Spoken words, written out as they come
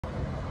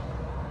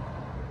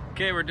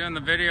Okay, we're doing the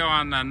video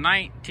on the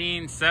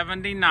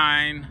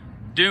 1979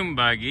 Dune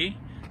Buggy.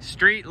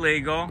 Street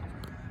legal.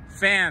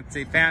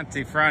 Fancy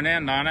front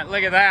end on it.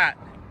 Look at that.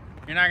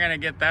 You're not gonna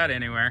get that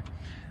anywhere.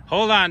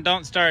 Hold on,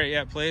 don't start it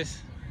yet, please.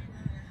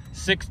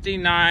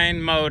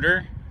 69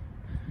 motor.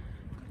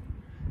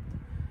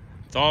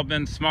 It's all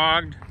been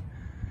smogged.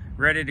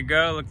 Ready to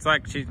go. Looks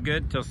like she's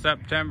good till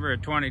September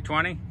of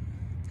 2020.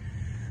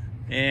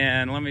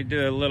 And let me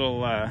do a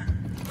little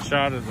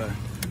shot of the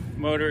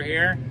motor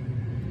here.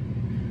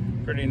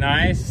 Pretty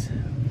nice.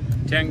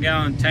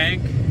 10-gallon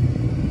tank.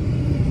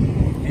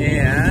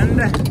 And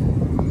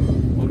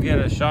we'll get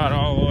a shot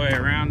all the way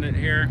around it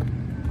here.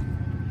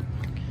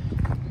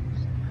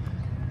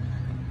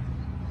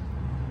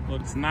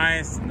 Looks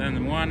nice. And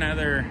then one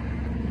other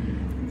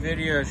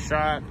video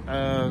shot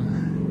of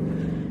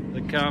the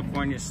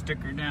California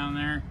sticker down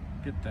there.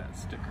 Get that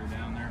sticker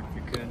down there if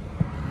you could.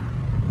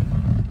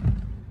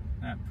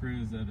 That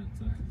proves that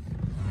it's a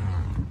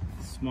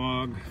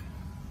smog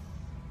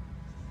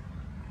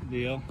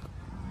deal.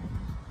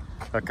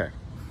 Okay. Let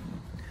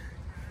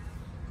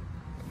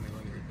me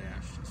lower the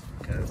dash just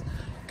because.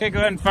 Okay, go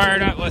ahead and fire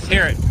it up. Let's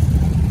hear it.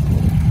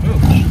 Ooh,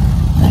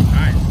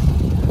 nice.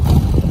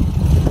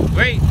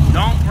 Wait,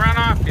 don't run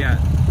off yet.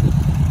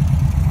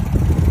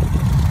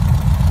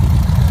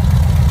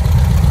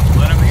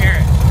 Let them hear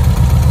it.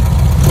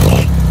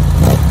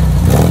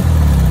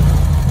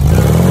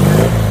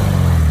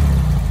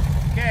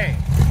 Okay,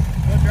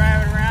 go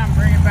drive it around,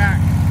 bring it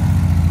back.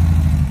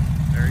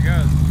 There he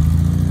goes.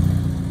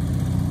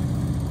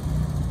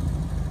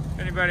 If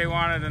anybody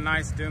wanted a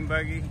nice Dune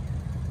Buggy,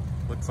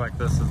 looks like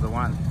this is the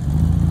one.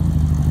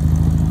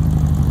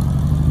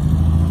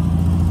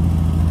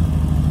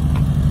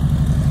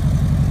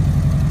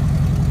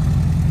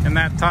 And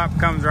that top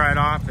comes right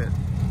off it.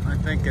 I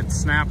think it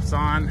snaps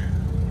on.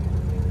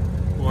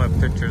 We'll have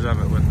pictures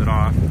of it with it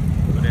off.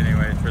 But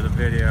anyway, for the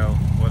video,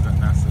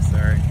 wasn't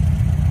necessary.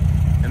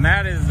 And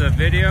that is the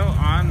video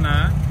on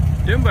the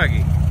Dune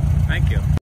Buggy. Thank you.